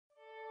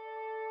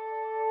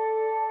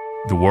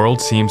The world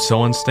seems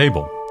so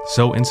unstable,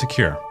 so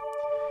insecure.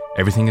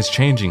 Everything is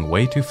changing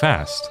way too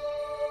fast.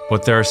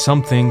 But there are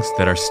some things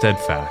that are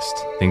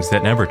steadfast, things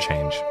that never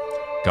change.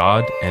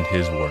 God and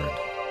His Word.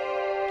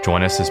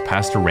 Join us as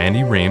Pastor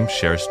Randy Ream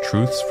shares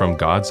truths from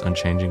God's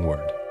unchanging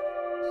Word.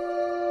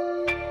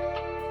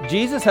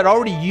 Jesus had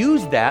already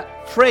used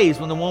that phrase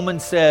when the woman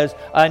says,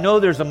 I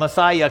know there's a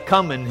Messiah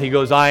coming. He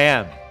goes, I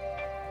am.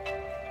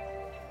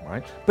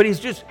 Right? But he's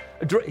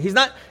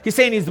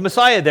saying he's the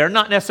Messiah there,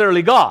 not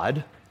necessarily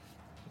God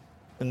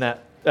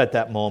at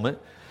that moment.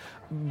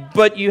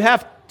 But you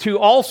have to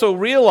also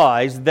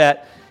realize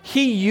that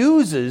he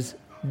uses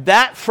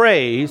that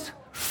phrase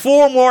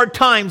 4 more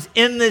times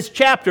in this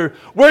chapter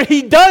where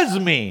he does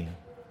mean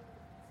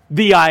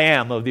the I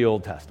am of the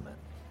Old Testament.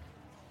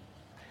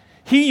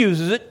 He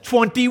uses it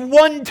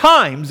 21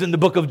 times in the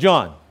book of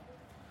John.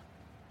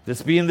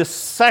 This being the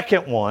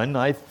second one,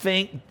 I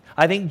think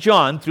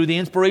John, through the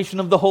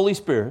inspiration of the Holy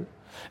Spirit,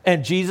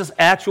 and Jesus'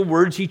 actual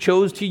words he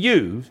chose to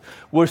use,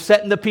 were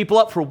setting the people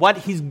up for what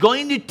he's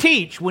going to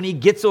teach when he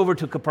gets over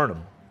to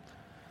Capernaum.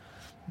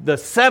 The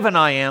 7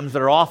 I ams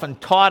that are often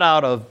taught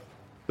out of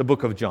the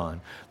book of John.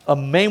 A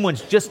main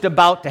one's just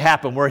about to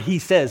happen where he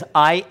says,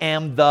 I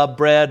am the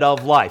bread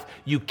of life.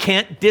 You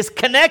can't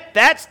disconnect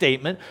that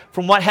statement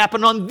from what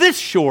happened on this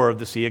shore of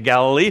the Sea of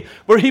Galilee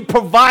where he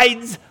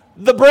provides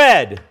the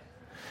bread.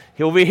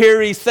 Over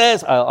here he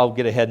says, I'll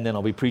get ahead and then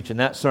I'll be preaching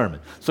that sermon.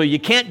 So you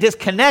can't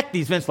disconnect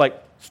these events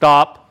like,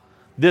 stop,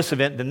 this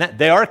event, then that.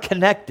 They are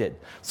connected.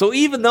 So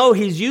even though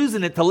he's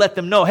using it to let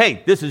them know,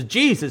 hey, this is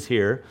Jesus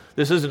here,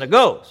 this isn't a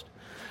ghost.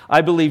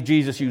 I believe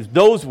Jesus used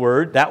those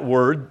words,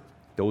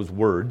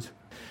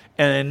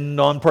 and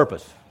on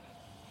purpose.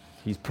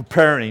 He's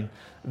preparing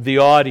the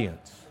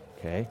audience.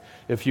 Okay?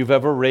 If you've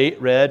ever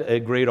read a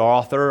great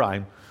author,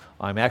 I'm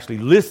actually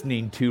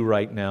listening to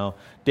right now,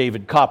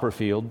 David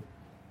Copperfield,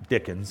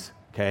 Dickens,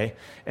 okay?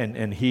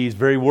 And he's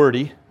very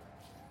wordy,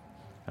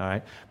 all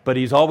right? But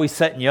he's always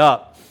setting you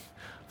up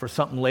for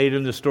something later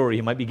in the story.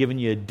 He might be giving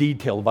you a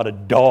detail about a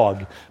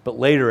dog, but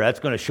later that's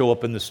going to show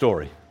up in the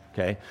story,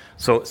 okay?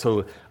 So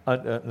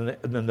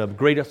the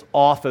greatest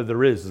author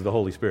there is the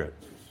Holy Spirit.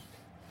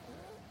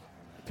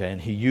 Okay,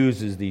 and he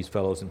uses these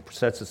fellows and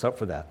sets us up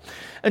for that.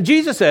 And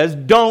Jesus says,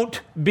 don't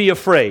be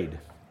afraid.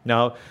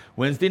 Now,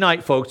 Wednesday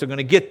night, folks, are going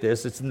to get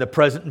this. It's in the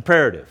present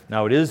imperative.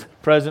 Now, it is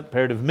present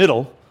imperative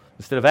middle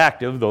instead of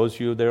active, those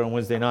of you there on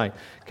Wednesday night.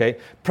 Okay,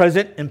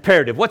 present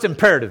imperative. What's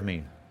imperative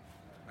mean?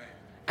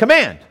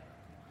 Command.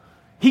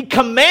 He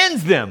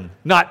commands them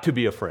not to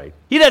be afraid.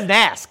 He doesn't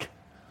ask.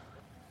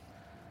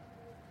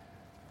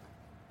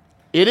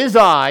 It is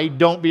I,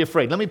 don't be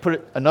afraid. Let me put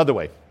it another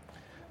way.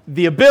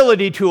 The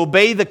ability to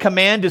obey the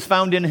command is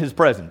found in his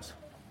presence.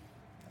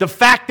 The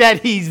fact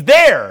that he's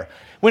there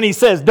when he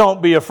says,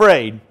 don't be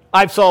afraid,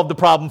 I've solved the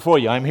problem for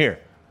you, I'm here.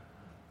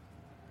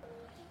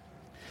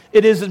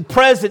 It is in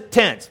present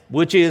tense,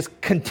 which is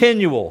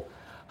continual,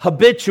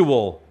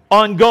 habitual,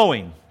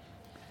 ongoing.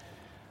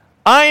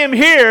 I am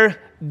here,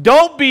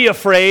 don't be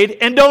afraid,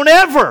 and don't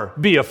ever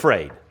be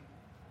afraid.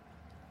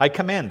 I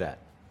command that.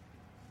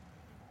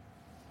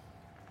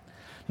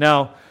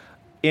 Now,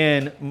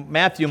 in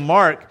Matthew and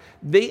Mark,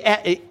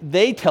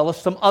 they tell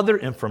us some other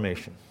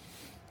information.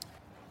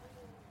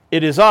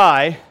 It is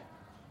I,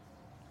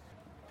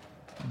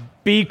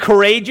 be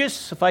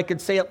courageous, if I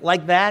could say it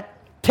like that.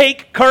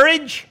 Take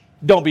courage,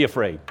 don't be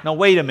afraid. Now,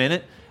 wait a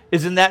minute.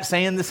 Isn't that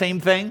saying the same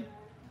thing?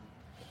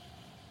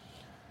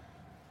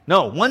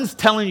 No, one's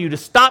telling you to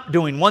stop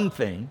doing one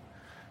thing.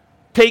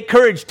 Take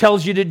courage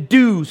tells you to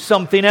do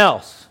something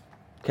else.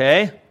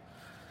 Okay?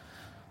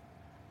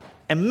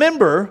 And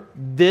remember,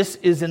 this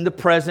is in the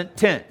present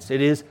tense.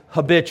 It is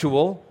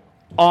habitual,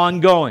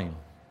 ongoing.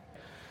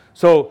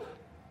 So,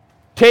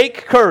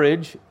 take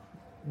courage,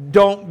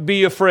 don't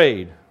be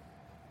afraid.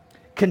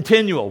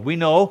 Continual. We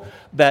know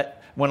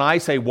that when I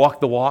say walk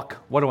the walk,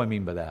 what do I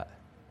mean by that?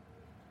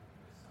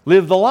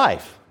 Live the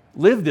life.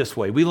 Live this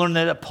way. We learned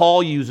that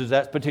Paul uses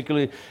that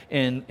particularly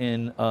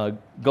in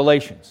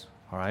Galatians.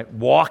 All right,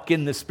 walk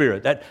in the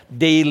Spirit. That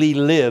daily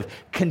live,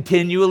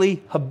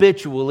 continually,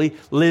 habitually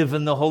live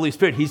in the Holy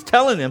Spirit. He's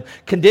telling them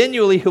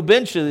continually,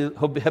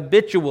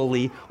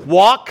 habitually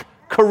walk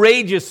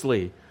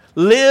courageously,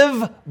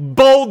 live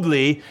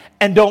boldly,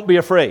 and don't be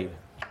afraid.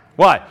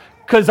 Why?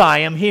 Because I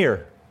am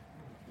here.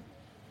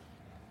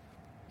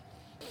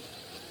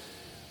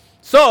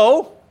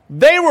 So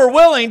they were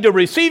willing to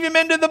receive him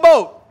into the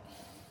boat.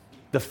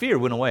 The fear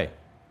went away.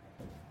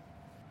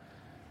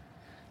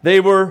 They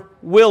were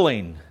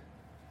willing.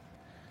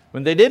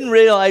 When they didn't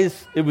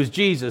realize it was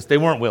Jesus, they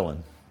weren't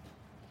willing.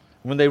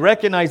 When they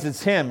recognize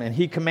it's him and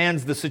he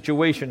commands the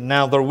situation,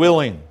 now they're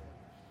willing.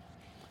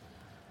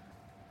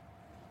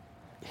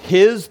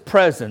 His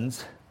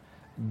presence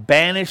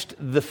banished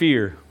the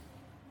fear.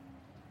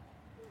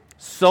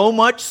 So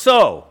much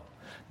so,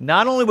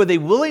 not only were they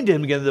willing to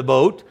him to get in the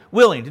boat,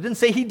 willing. It didn't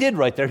say he did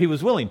right there. He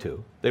was willing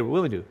to. They were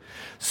willing to.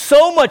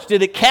 So much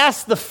did it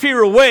cast the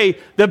fear away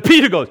that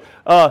Peter goes,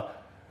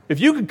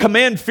 if you could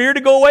command fear to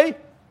go away,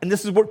 and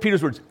this is what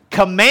Peter's words,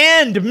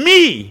 command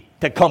me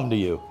to come to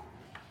you.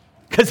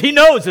 Because he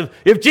knows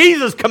if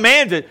Jesus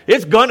commands it,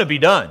 it's going to be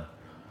done.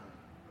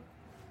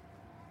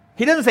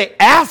 He doesn't say,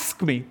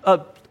 ask me.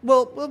 Why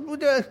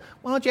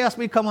don't you ask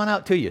me to come on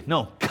out to you?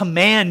 No,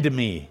 command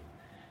me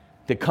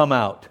to come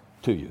out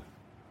to you.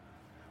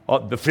 Oh,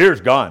 the fear's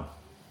gone.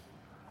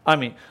 I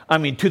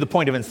mean, to the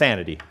point of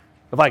insanity,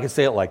 if I could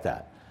say it like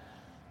that.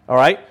 All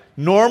right?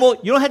 Normal,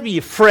 you don't have to be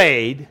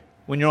afraid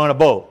when you're on a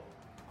boat,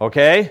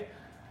 okay?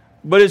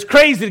 But it's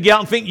crazy to get out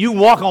and think you can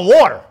walk on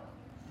water.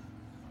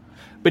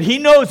 But he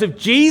knows if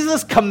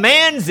Jesus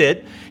commands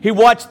it, he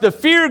watched the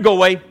fear go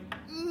away.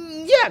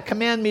 Yeah,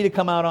 command me to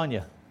come out on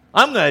you.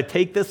 I'm going to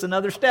take this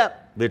another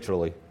step,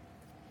 literally.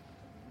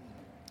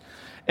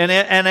 And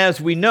as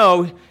we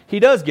know, he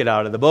does get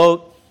out of the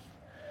boat.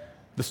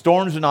 The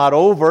storms are not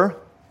over.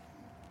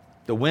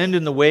 The wind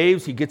and the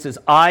waves, he gets his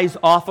eyes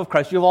off of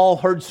Christ. You've all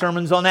heard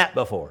sermons on that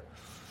before.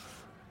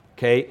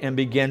 Okay, and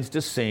begins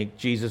to sink.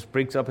 Jesus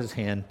breaks up his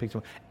hand, picks him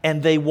up,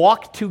 and they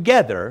walk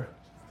together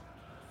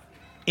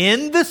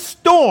in the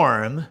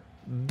storm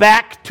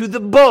back to the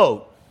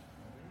boat.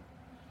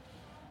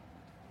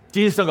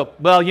 Jesus don't go,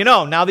 well,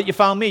 now that you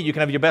found me, you can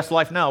have your best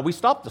life now. We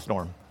stopped the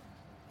storm.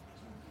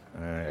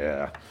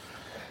 Yeah.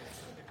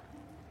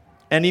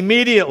 And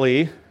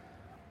immediately,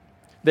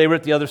 they were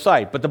at the other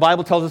side. But the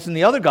Bible tells us in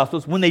the other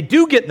Gospels, when they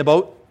do get in the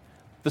boat,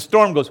 the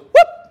storm goes,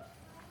 whoop!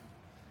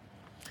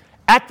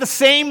 At the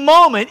same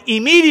moment,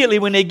 immediately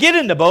when they get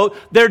in the boat,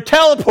 they're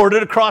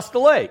teleported across the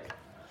lake.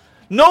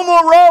 No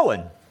more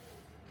rowing.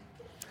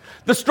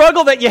 The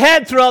struggle that you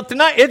had throughout the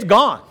night, it's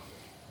gone.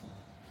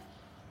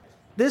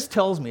 This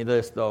tells me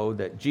this, though,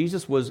 that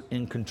Jesus was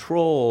in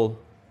control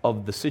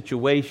of the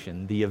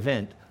situation, the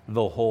event,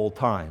 the whole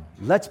time.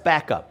 Let's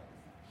back up.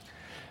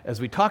 As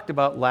we talked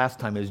about last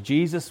time, as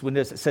Jesus, when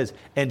it says,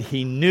 and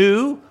he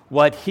knew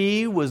what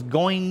he was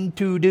going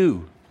to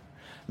do.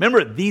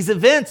 Remember, these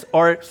events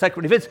are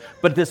separate events,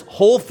 but this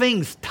whole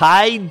thing's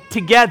tied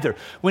together.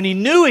 When he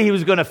knew he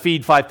was going to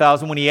feed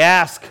 5,000, when he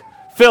asked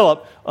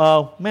Philip,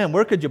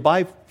 where could you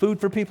buy food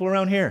for people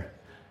around here?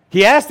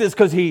 He asked this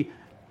because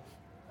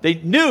they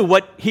knew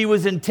what he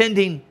was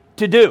intending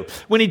to do.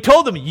 When he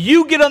told them,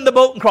 you get on the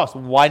boat and cross,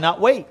 why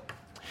not wait?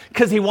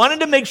 Because he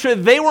wanted to make sure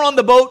they were on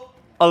the boat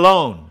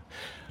alone.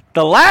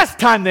 The last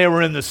time they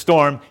were in the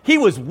storm, he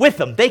was with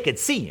them. They could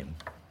see him.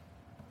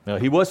 Now,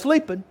 he was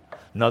sleeping.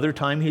 Another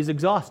time, he's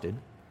exhausted.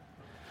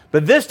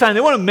 But this time,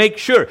 they want to make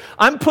sure,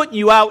 I'm putting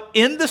you out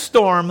in the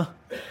storm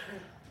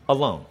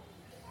alone.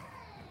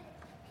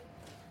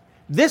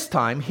 This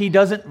time, he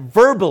doesn't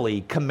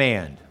verbally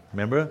command.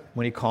 Remember,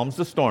 when he calms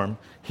the storm,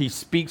 he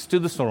speaks to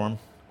the storm.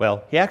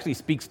 Well, he actually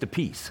speaks to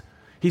peace.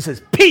 He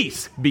says,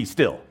 peace, be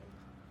still.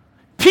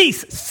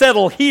 Peace,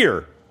 settle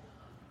here.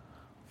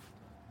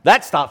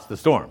 That stops the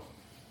storm.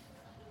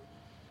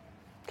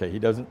 Okay, he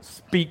doesn't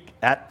speak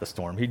at the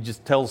storm. He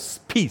just tells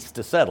peace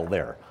to settle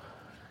there.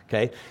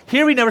 Okay,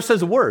 here he never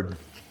says a word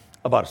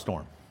about a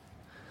storm.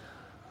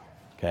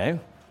 Okay,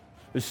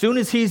 as soon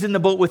as he's in the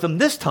boat with them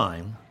this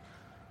time,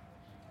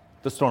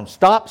 the storm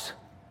stops,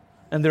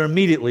 and they're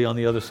immediately on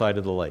the other side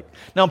of the lake.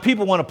 Now,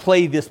 people want to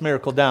play this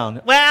miracle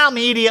down. Well,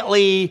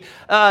 immediately,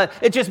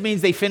 it just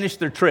means they finished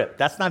their trip.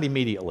 That's not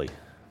immediately.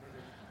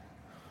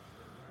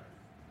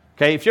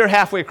 Okay, if you're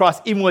halfway across,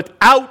 even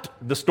without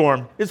the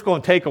storm, it's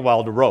going to take a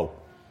while to row.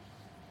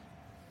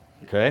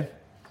 Okay?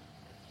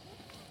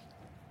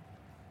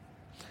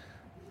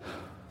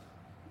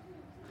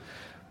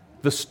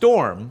 The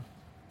storm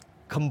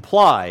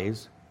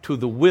complies to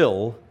the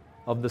will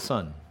of the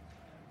Son.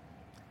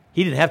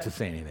 He didn't have to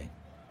say anything.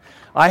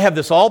 I have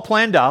this all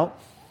planned out.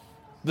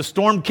 The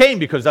storm came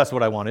because that's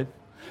what I wanted.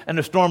 And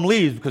the storm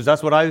leaves because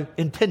that's what I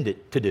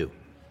intended to do.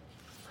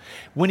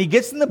 When he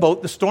gets in the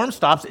boat, the storm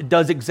stops. It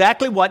does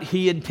exactly what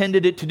he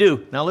intended it to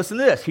do. Now listen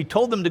to this. He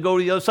told them to go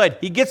to the other side.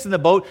 He gets in the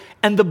boat,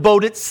 and the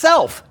boat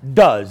itself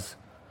does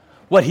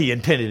what he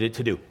intended it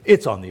to do.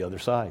 It's on the other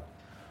side.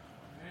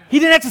 He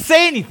didn't have to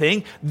say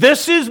anything.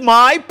 This is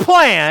my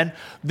plan.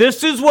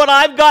 This is what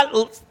I've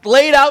got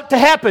laid out to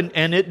happen,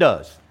 and it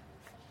does.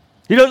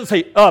 He doesn't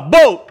say,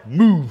 boat,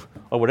 move,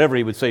 or whatever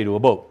he would say to a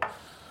boat,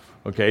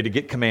 okay, to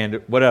get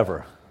command,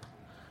 whatever.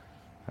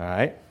 All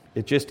right?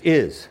 It just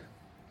is.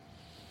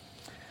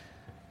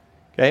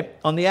 Okay,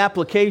 on the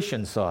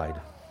application side,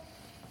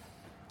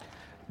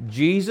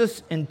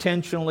 Jesus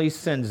intentionally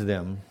sends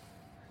them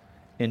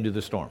into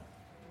the storm.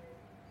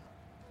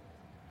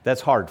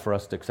 That's hard for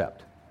us to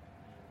accept.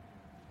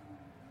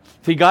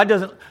 See, God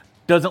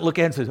doesn't look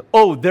ahead and says,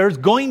 oh, there's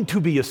going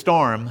to be a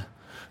storm,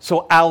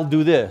 so I'll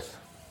do this.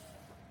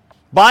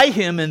 By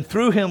him and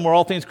through him were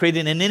all things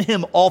created, and in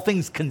him all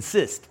things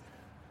consist.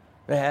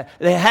 It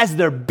has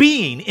their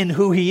being in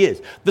who he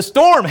is. The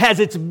storm has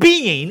its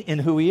being in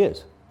who he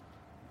is.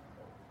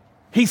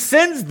 He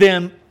sends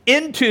them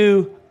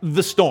into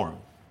the storm.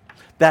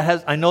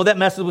 I know that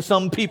messes with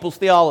some people's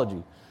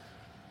theology.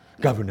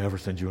 God would never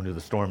send you into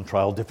the storm,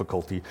 trial,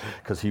 difficulty,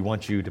 because he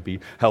wants you to be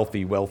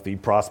healthy, wealthy,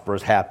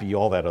 prosperous, happy,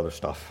 all that other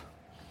stuff.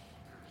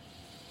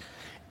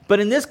 But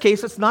in this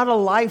case, it's not a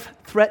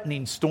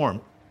life-threatening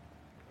storm.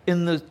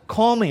 in the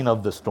calming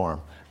of the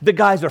storm. The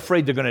guys are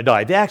afraid they're going to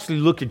die. They actually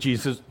look at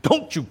Jesus,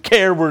 don't you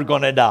care we're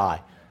going to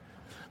die?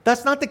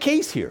 That's not the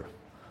case here.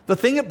 The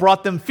thing that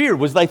brought them fear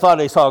was they thought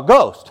they saw a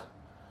ghost.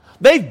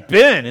 They've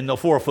been in the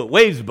 4-foot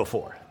waves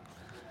before.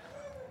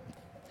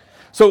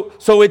 So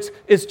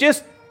it's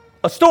just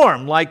a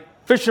storm like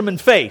fishermen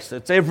face.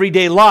 It's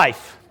everyday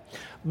life.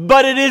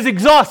 But it is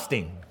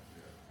exhausting.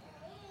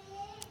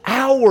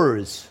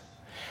 Hours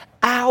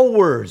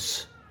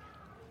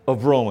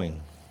of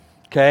rowing.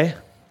 Okay?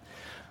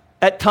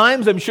 At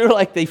times, I'm sure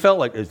like they felt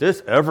like, is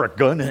this ever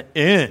going to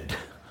end?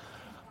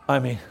 I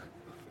mean,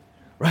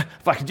 right?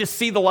 If I could just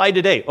see the light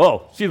of day.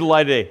 Oh, see the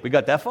light of day. We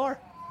got that far?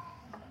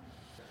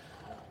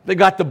 They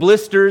got the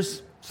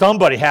blisters.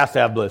 Somebody has to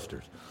have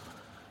blisters.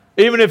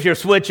 Even if you're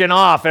switching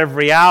off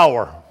every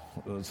hour,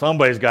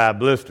 somebody's got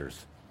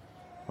blisters.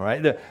 All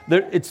right?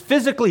 It's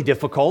physically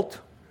difficult.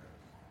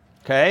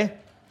 Okay?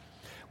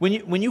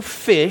 When you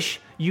fish,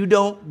 you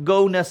don't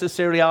go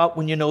necessarily out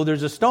when you know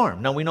there's a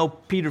storm. Now, we know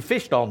Peter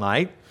fished all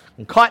night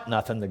and caught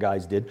nothing, the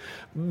guys did.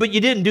 But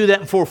you didn't do that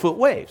in 4-foot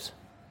waves.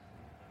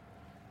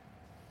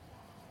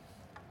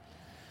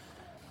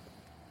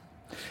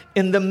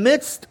 In the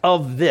midst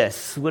of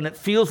this, when it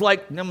feels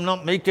like I'm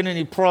not making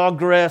any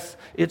progress,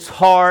 it's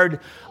hard,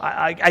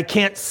 I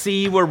can't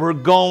see where we're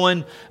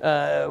going,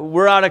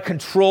 we're out of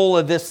control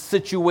of this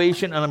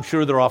situation, and I'm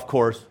sure they're off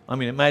course. I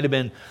mean, it might have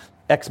been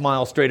X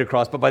miles straight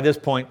across, but by this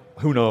point,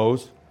 who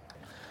knows?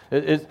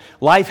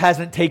 Life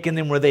hasn't taken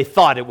them where they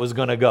thought it was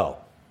going to go.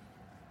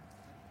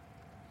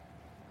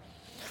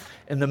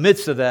 In the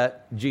midst of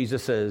that,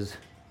 Jesus says,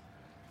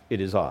 "It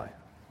is I."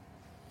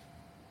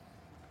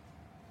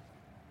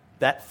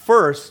 That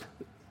first,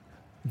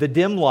 the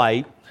dim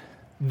light,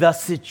 the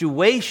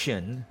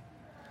situation,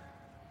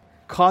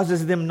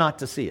 causes them not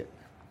to see it.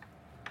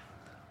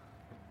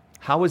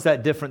 How is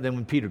that different than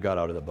when Peter got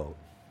out of the boat?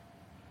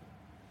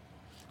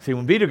 See,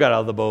 when Peter got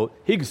out of the boat,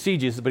 he could see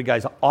Jesus, but he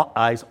got his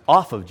eyes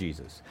off of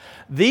Jesus.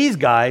 These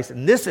guys,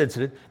 in this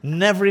incident,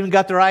 never even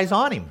got their eyes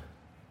on him.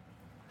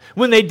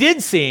 When they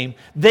did see him,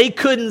 they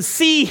couldn't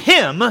see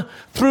him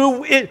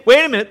through it.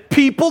 Wait a minute,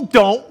 people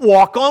don't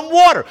walk on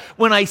water.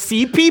 When I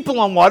see people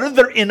on water,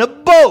 they're in a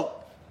boat.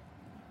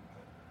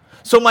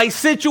 So my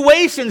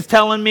situation's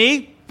telling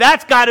me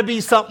that's got to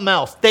be something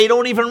else. They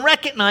don't even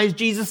recognize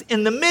Jesus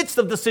in the midst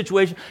of the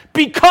situation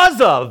because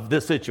of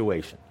the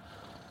situation.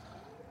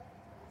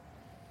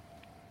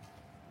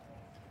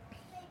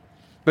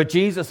 But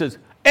Jesus says,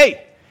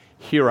 "Hey,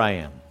 here I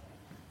am."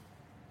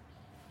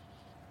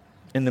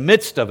 In the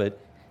midst of it,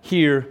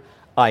 here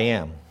I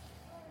am.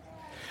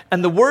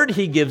 And the word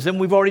he gives them,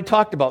 we've already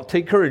talked about.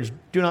 Take courage,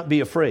 do not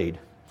be afraid.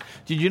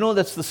 Did you know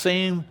that's the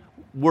same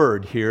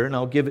word here? And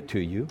I'll give it to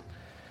you.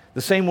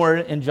 The same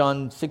word in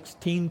John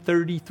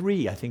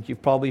 16:33. I think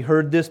you've probably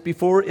heard this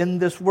before. In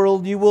this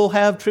world you will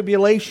have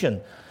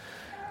tribulation.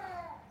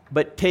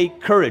 But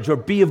take courage, or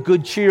be of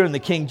good cheer in the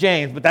King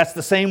James. But that's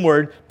the same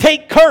word.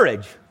 Take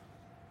courage.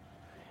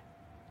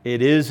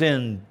 It is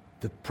in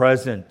the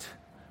present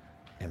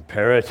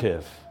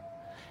imperative.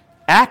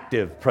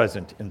 Active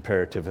present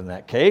imperative in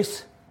that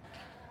case.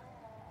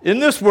 In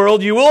this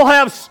world you will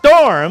have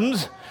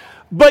storms,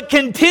 but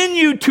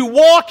continue to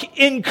walk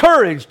in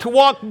courage, to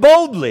walk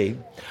boldly.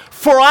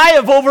 For I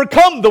have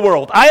overcome the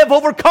world. I have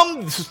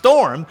overcome the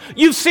storm.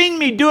 You've seen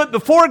me do it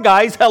before,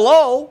 guys.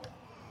 Hello.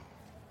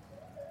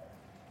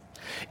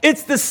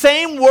 It's the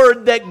same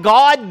word that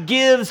God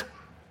gives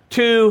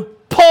to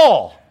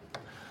Paul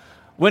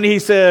when he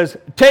says,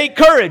 take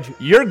courage,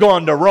 you're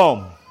going to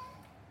Rome.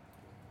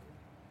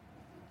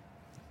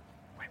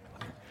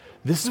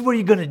 This is where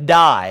you're going to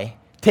die.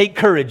 Take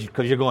courage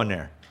because you're going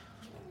there.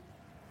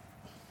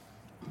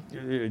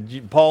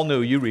 Paul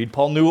knew, you read,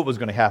 Paul knew what was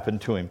going to happen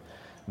to him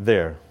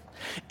there.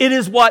 It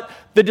is what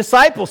the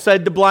disciples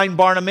said to blind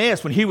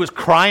Bartimaeus when he was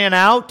crying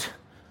out.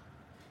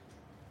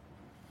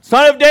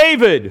 Son of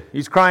David,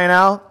 he's crying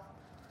out.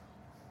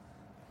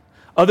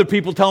 Other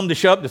people tell him to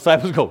shut up.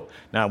 Disciples go,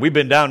 now we've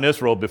been down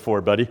this road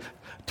before, buddy.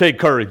 Take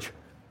courage.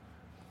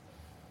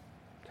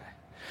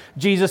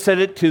 Jesus said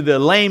it to the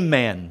lame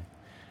man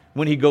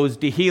when he goes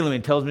to heal him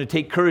and tells him to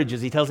take courage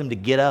as he tells him to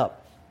get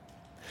up.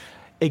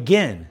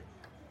 Again,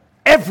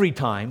 every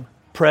time,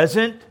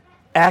 present,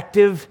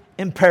 active,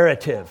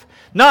 imperative.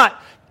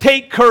 Not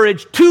take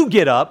courage to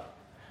get up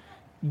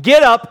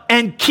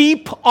and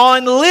keep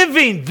on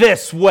living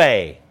this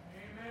way.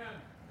 Amen.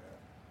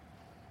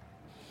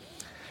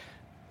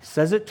 He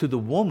says it to the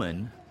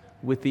woman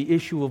with the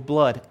issue of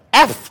blood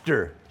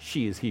after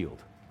she is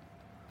healed.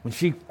 When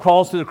she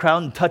crawls through the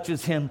crowd and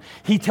touches him,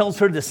 he tells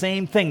her the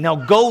same thing. Now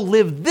go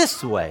live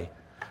this way,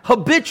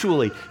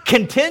 habitually,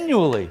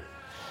 continually,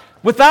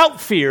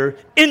 without fear,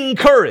 in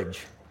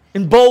courage,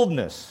 in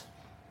boldness.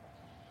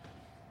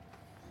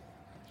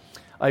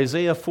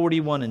 Isaiah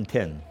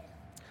 41:10.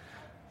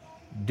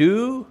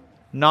 Do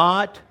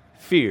not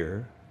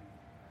fear,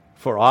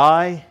 for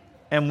I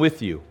am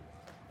with you.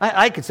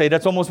 I could say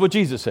that's almost what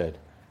Jesus said.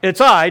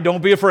 It's I,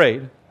 don't be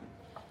afraid.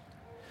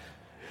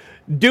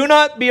 Do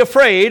not be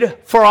afraid,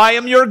 for I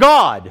am your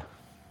God.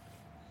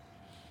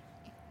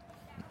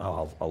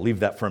 I'll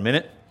leave that for a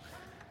minute.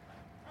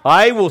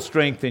 I will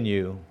strengthen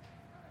you.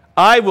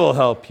 I will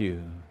help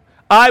you.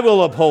 I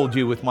will uphold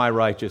you with my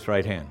righteous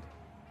right hand.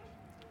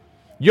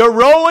 Your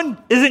rowing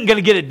isn't going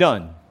to get it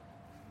done.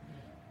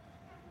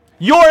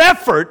 Your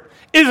effort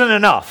isn't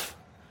enough.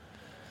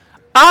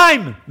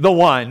 I'm the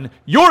one,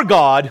 your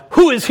God,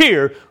 who is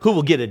here, who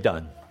will get it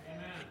done.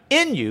 Amen.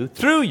 In you,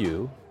 through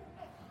you.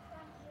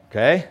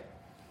 Okay?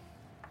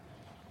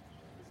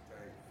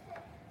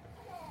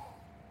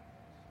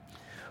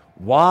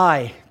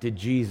 Why did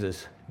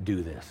Jesus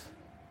do this?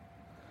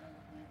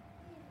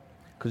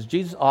 Because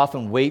Jesus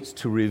often waits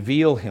to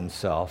reveal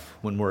himself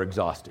when we're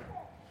exhausted.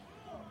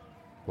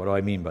 What do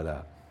I mean by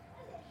that?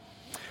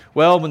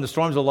 Well, when the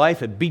storms of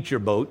life had beat your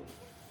boat,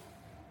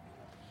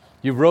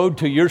 you've rowed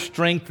till your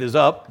strength is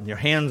up and your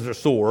hands are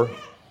sore.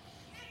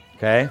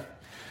 Okay?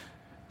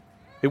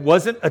 It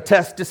wasn't a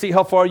test to see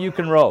how far you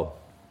can row.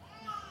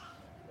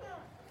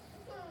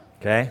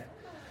 Okay?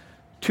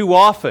 Too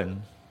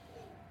often,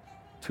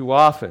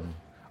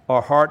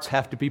 our hearts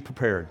have to be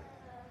prepared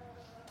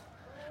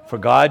for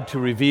God to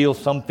reveal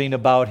something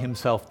about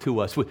himself to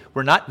us.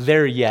 We're not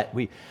there yet.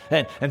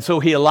 And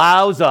so he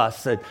allows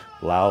us,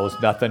 allows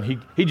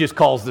nothing. He just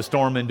calls the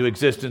storm into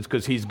existence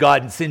because he's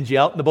God and sends you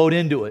out in the boat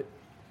into it.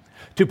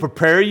 To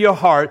prepare your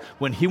heart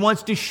when he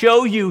wants to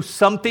show you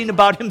something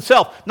about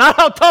himself. Not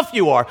how tough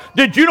you are.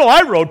 Did you know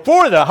I rowed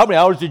how many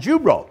hours did you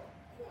row?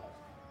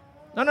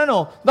 No.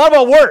 Not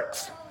about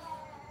works.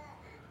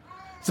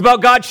 It's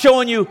about God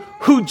showing you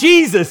who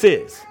Jesus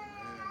is.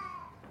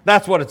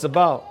 That's what it's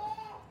about.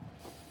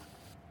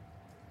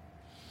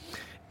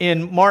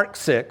 In Mark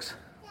 6,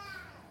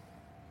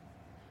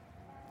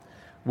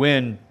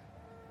 when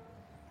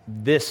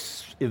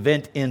this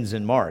event ends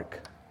in Mark,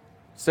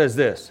 it says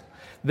this: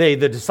 they,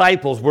 the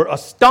disciples, were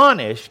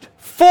astonished,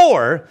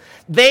 for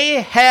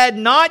they had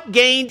not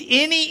gained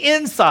any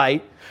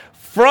insight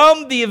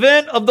from the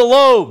event of the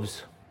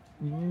loaves,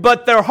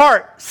 but their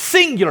heart,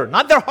 singular,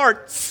 not their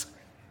hearts,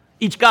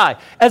 each guy,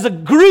 as a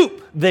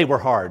group, they were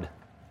hard.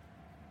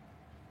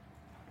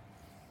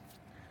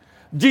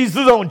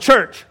 Jesus' own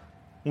church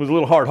was a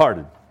little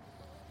hard-hearted.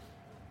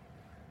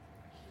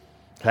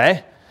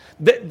 Okay?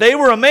 They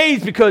were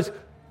amazed because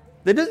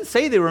they didn't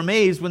say they were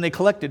amazed when they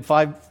collected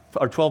 5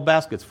 or 12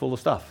 baskets full of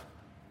stuff.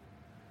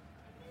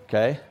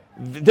 Okay?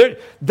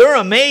 They're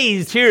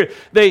amazed here.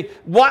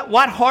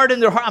 What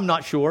hardened their heart? I'm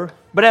not sure.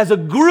 But as a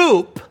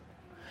group,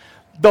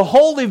 the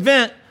whole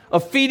event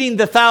of feeding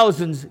the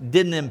thousands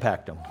didn't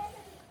impact them.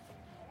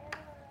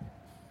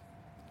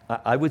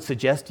 I would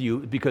suggest to you,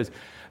 because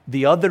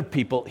the other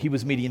people, he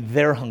was meeting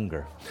their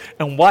hunger.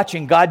 And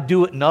watching God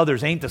do it in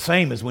others ain't the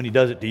same as when he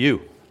does it to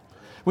you.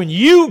 When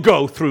you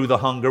go through the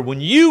hunger, when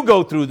you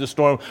go through the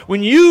storm,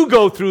 when you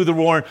go through the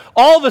roaring,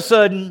 all of a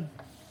sudden,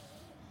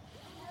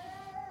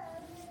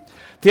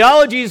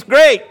 theology is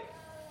great.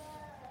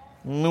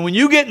 And when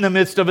you get in the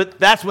midst of it,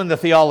 that's when the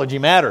theology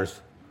matters.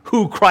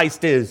 Who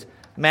Christ is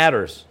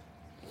matters.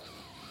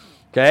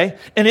 Okay?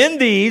 And in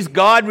these,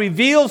 God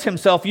reveals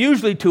himself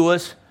usually to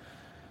us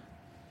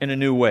in a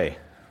new way.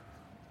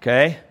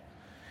 Okay?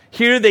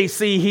 Here they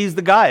see he's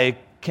the guy who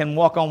can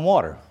walk on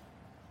water.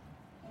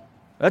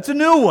 That's a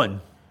new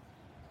one.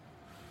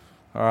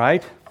 All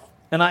right?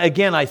 And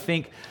I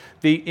think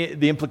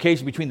the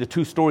implication between the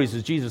two stories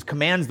is Jesus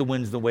commands the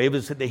winds and the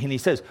waves, and he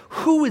says,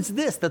 who is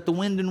this that the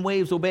wind and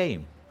waves obey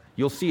him?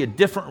 You'll see a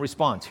different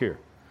response here.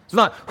 It's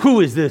not, who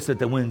is this that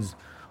the winds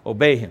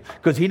obey him?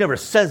 Because he never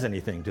says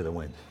anything to the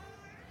wind.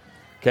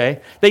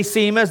 Okay? They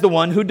see him as the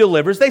one who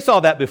delivers. They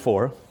saw that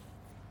before.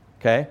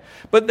 Okay?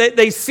 But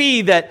they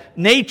see that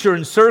nature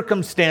and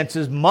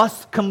circumstances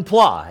must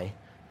comply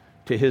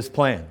to his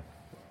plan.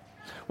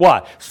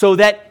 Why? So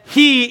that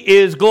he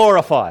is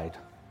glorified.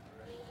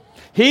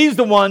 He's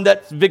the one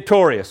that's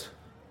victorious.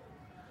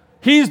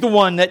 He's the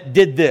one that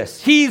did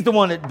this. He's the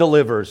one that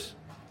delivers.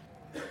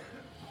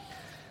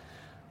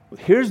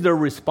 Here's their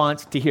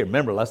response to here.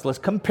 Remember, let's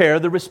compare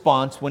the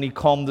response when he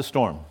calmed the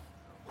storm.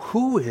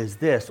 Who is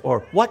this?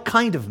 Or what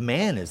kind of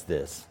man is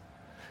this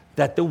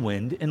that the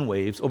wind and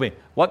waves obey?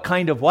 What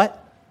kind of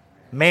what?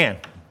 Man.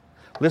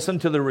 Listen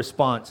to the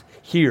response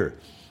here,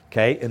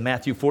 okay, in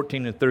Matthew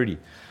 14 and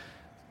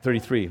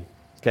 33,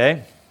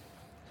 okay?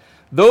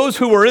 Those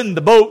who were in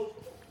the boat,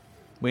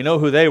 we know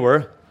who they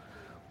were,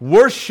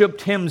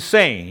 worshiped him,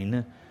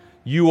 saying,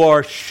 you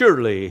are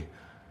surely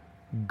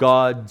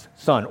God's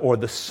son, or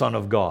the Son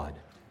of God.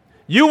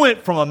 You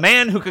went from a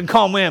man who can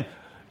calm wind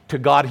to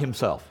God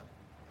himself.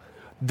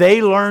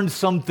 They learned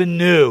something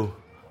new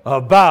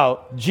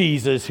about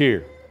Jesus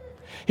here.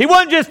 He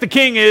wasn't just the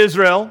king of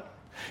Israel.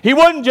 He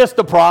wasn't just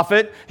the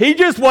prophet. He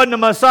just wasn't a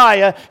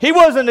Messiah. He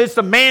wasn't just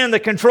a man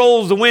that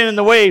controls the wind and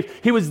the wave.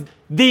 He was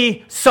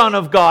the Son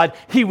of God.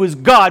 He was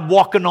God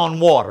walking on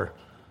water.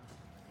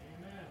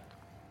 Amen.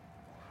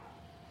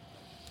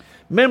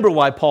 Remember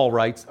why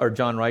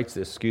John writes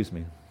this,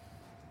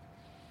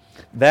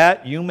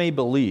 that you may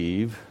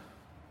believe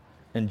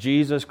in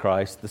Jesus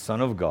Christ, the Son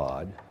of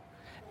God,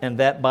 and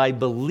that by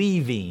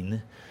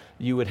believing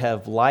you would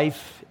have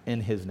life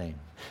in his name.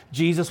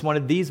 Jesus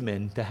wanted these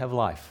men to have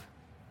life.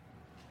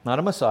 Not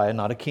a Messiah,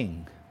 not a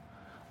king.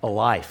 A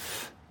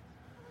life.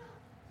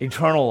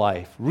 Eternal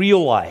life,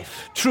 real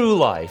life, true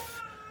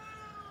life.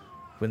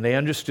 When they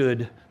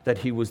understood that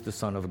he was the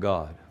Son of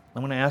God.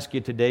 I'm going to ask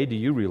you today, do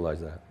you realize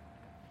that?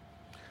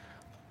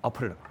 I'll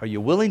put it, are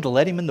you willing to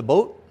let him in the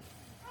boat?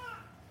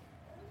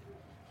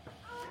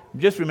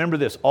 Just remember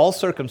this, all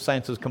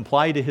circumstances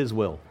comply to his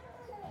will.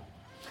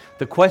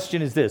 The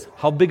question is this,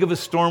 how big of a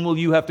storm will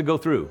you have to go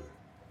through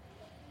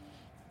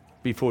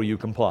before you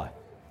comply?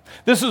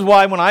 This is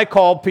why when I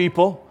call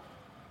people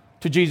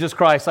to Jesus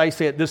Christ, I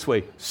say it this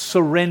way,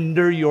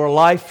 surrender your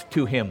life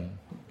to him.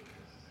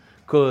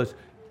 Because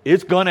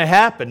it's going to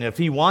happen if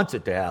he wants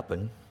it to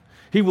happen.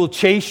 He will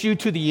chase you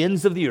to the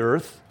ends of the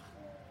earth.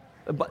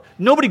 But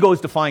nobody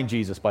goes to find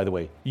Jesus, by the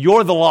way.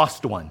 You're the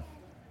lost one.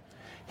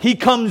 He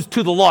comes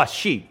to the lost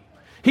sheep.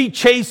 He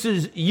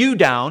chases you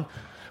down,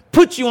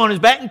 puts you on his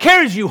back, and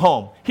carries you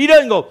home. He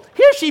doesn't go,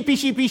 here, sheepy,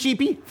 sheepy,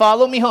 sheepy,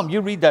 follow me home.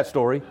 You read that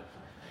story.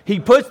 He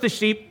puts the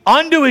sheep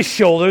onto his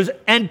shoulders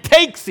and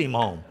takes him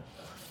home.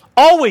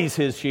 Always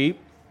his sheep.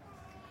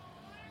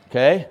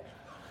 Okay?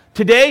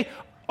 Today,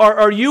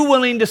 are you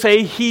willing to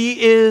say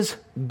he is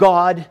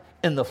God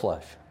in the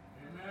flesh?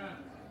 Amen.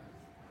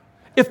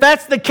 If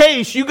that's the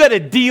case, you got to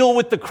deal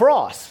with the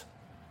cross.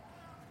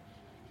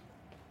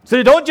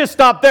 So don't just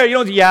stop there. You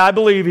don't say, yeah, I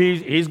believe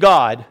he's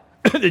God.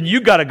 Then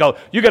you got to go.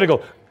 You got to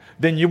go.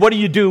 Then what do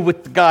you do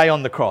with the guy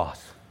on the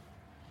cross?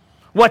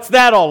 What's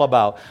that all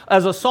about?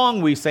 As a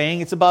song we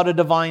sang, it's about a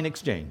divine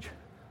exchange.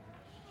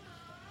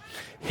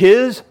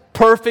 His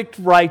perfect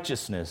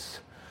righteousness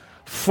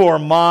for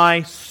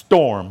my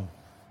storm,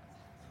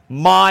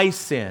 my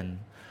sin,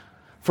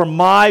 for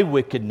my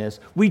wickedness.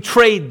 We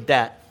trade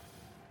that.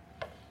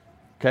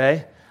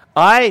 Okay?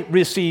 I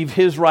receive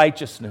his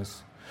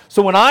righteousness.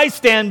 So when I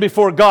stand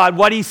before God,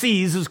 what he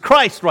sees is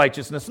Christ's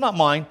righteousness, not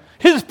mine.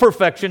 His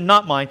perfection,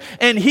 not mine.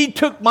 And he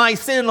took my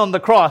sin on the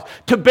cross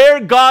to bear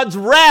God's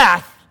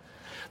wrath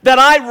that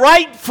I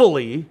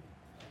rightfully,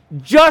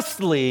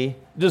 justly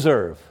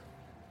deserve.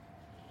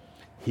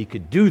 He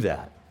could do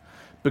that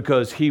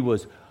because he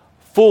was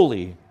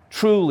fully,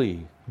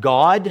 truly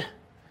God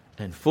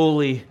and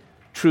fully,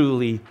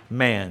 truly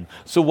man.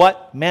 So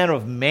what manner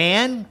of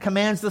man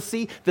commands the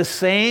sea? The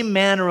same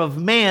manner of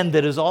man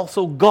that is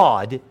also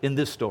God in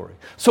this story.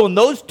 So in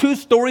those two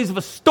stories of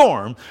a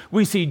storm,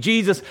 we see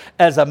Jesus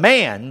as a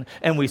man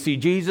and we see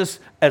Jesus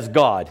as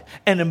God.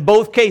 And in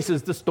both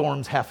cases, the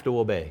storms have to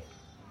obey.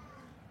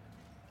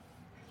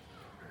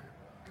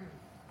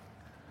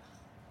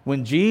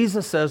 When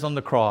Jesus says on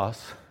the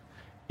cross,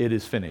 it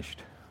is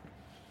finished,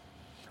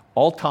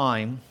 all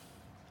time,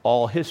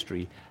 all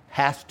history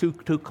has to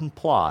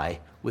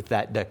comply with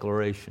that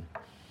declaration.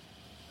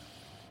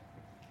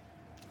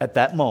 At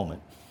that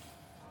moment,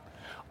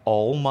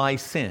 all my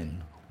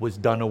sin was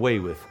done away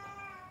with.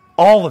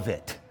 All of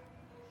it.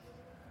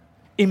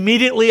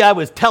 Immediately I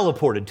was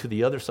teleported to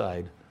the other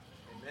side.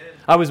 Amen.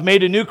 I was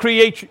made a new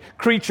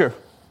creature.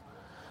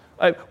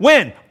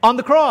 When? On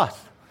the cross.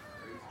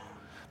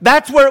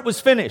 That's where it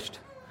was finished.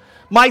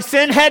 My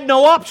sin had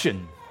no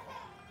option.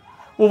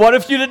 Well, what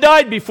if you'd have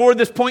died before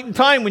this point in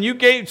time when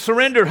you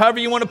surrendered, however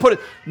you want to put it?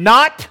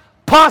 Not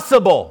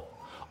possible.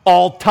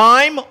 All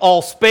time,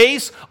 all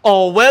space,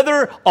 all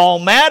weather, all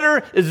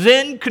matter is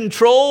in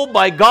control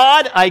by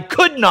God. I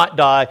could not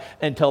die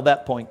until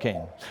that point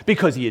came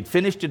because he had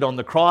finished it on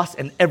the cross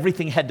and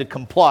everything had to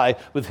comply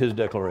with his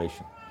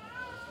declaration.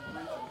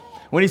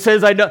 When he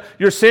says,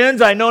 your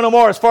sins I know no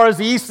more, as far as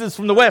the east is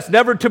from the west,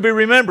 never to be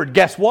remembered.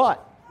 Guess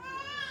what?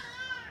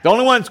 The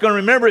only one that's going to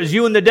remember is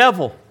you and the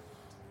devil.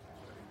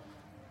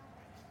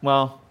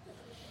 Well,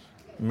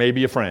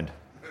 maybe a friend.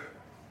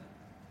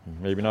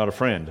 Maybe not a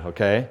friend,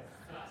 okay?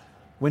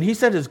 When he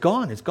said it's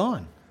gone, it's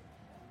gone.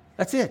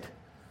 That's it.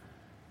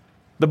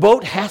 The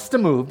boat has to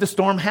move, the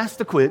storm has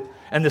to quit,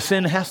 and the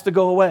sin has to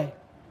go away.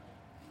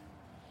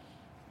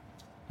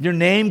 Your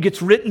name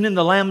gets written in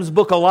the Lamb's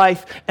Book of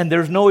Life, and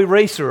there's no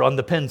eraser on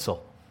the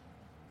pencil.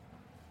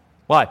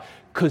 Why?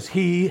 Because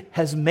he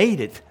has made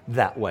it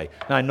that way.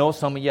 Now, I know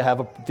some of you have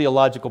a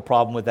theological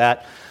problem with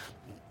that.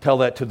 Tell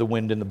that to the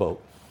wind in the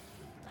boat.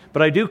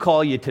 But I do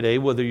call you today,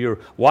 whether you're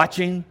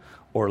watching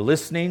or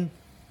listening,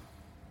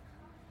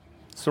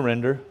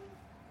 surrender.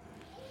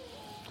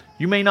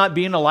 You may not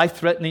be in a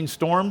life-threatening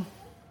storm,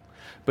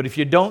 but if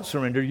you don't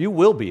surrender, you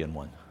will be in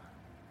one.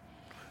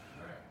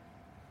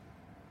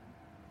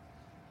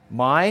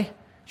 My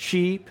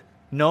sheep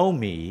know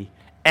me,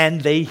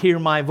 and they hear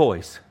my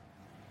voice.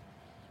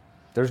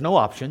 There's no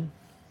option.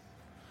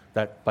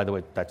 That, by the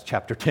way, that's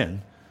chapter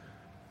 10.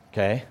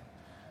 Okay?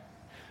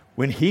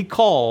 When he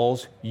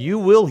calls, you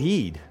will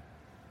heed.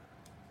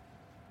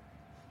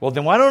 Well,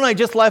 then why don't I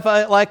just live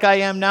like I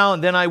am now,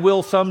 and then I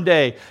will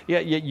someday? Yeah,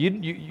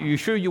 you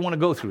sure you want to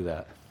go through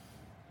that?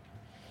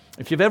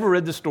 If you've ever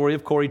read the story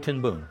of Corrie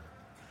ten Boom,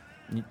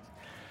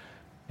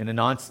 in a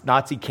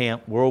Nazi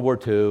camp, World War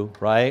II,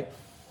 right?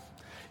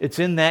 It's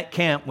in that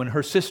camp when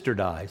her sister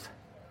dies,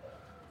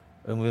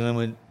 and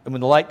when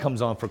the light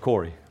comes on for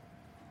Corrie.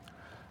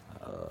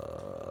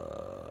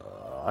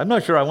 I'm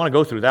not sure I want to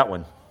go through that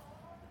one.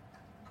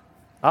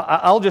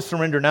 I'll just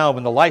surrender now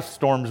when the life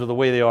storms are the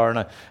way they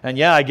are, and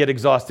yeah, I get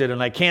exhausted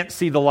and I can't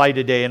see the light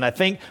of day, and I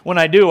think when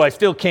I do, I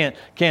still can't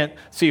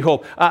see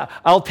hope.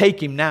 I'll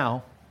take him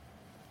now.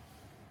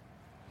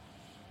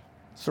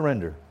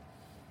 Surrender.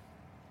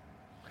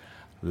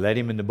 Let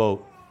him in the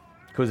boat,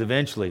 because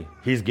eventually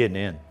he's getting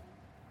in.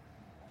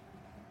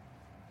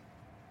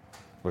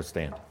 Let's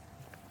stand.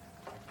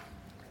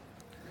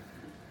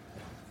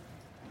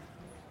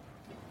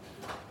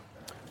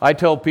 I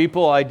tell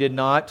people I did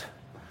not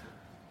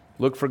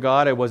look for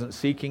God. I wasn't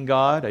seeking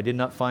God. I did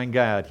not find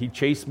God. He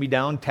chased me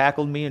down,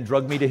 tackled me, and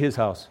drugged me to his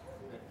house.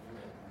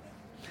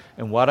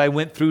 And what I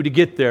went through to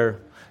get there,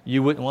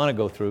 you wouldn't want to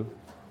go through.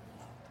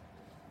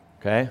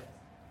 Okay?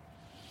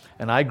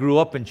 And I grew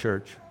up in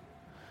church.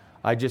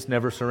 I just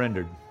never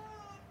surrendered.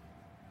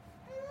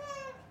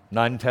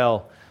 Not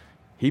until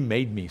he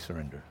made me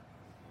surrender.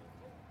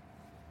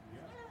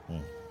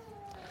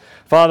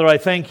 Father, I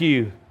thank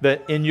you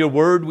that in your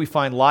word we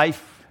find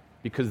life,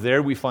 because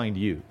there we find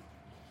you.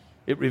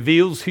 It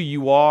reveals who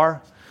you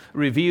are,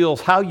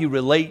 reveals how you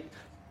relate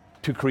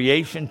to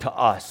creation, to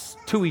us,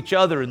 to each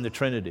other in the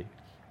Trinity.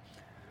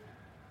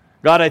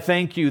 God, I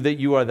thank you that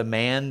you are the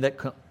man that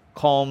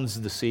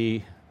calms the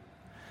sea,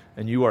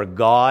 and you are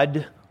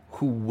God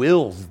who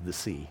wills the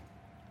sea.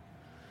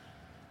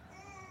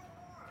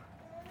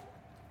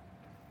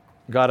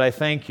 God, I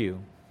thank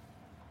you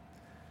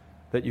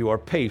that you are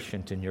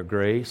patient in your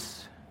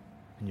grace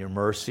and your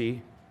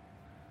mercy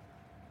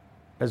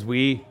as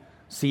we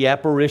see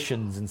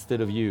apparitions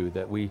instead of you,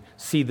 that we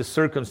see the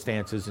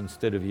circumstances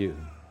instead of you.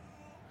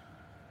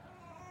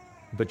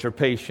 But you're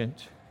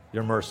patient,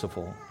 you're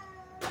merciful.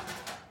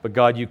 But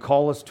God, you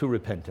call us to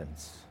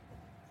repentance.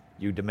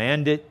 You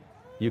demand it,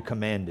 you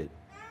command it.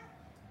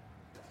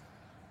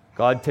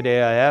 God,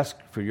 today I ask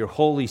for your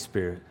Holy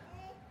Spirit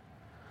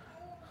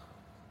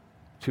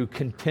to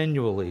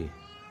continually,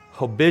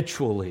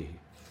 habitually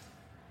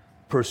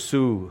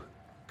pursue,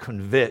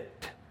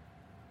 convict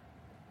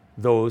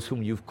those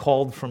whom you've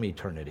called from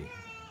eternity.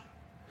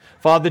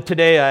 Father,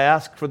 today I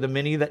ask for the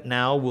many that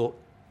now will,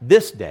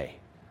 this day,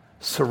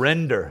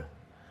 surrender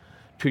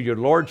to your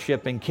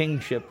lordship and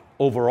kingship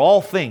over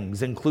all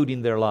things,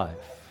 including their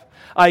life.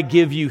 I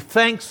give you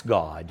thanks,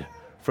 God,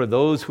 for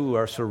those who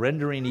are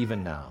surrendering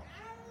even now.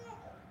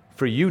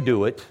 For you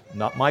do it,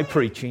 not my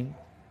preaching.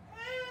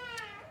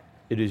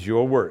 It is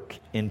your work,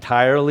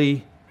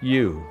 entirely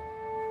you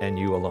and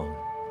you alone.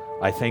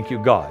 I thank you,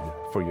 God,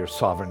 for your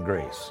sovereign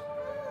grace.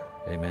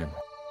 Amen.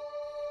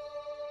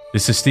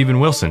 This is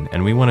Stephen Wilson,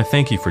 and we want to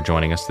thank you for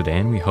joining us today,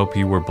 and we hope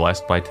you were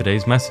blessed by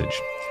today's message.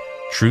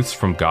 Truths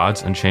from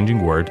God's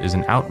Unchanging Word is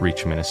an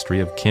outreach ministry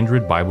of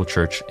Kindred Bible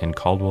Church in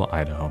Caldwell,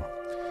 Idaho.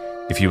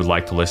 If you would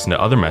like to listen to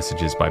other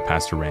messages by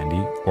Pastor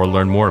Randy or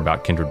learn more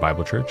about Kindred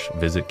Bible Church,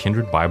 visit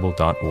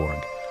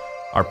kindredbible.org.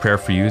 Our prayer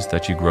for you is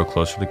that you grow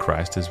closer to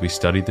Christ as we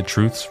study the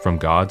truths from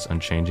God's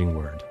unchanging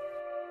Word.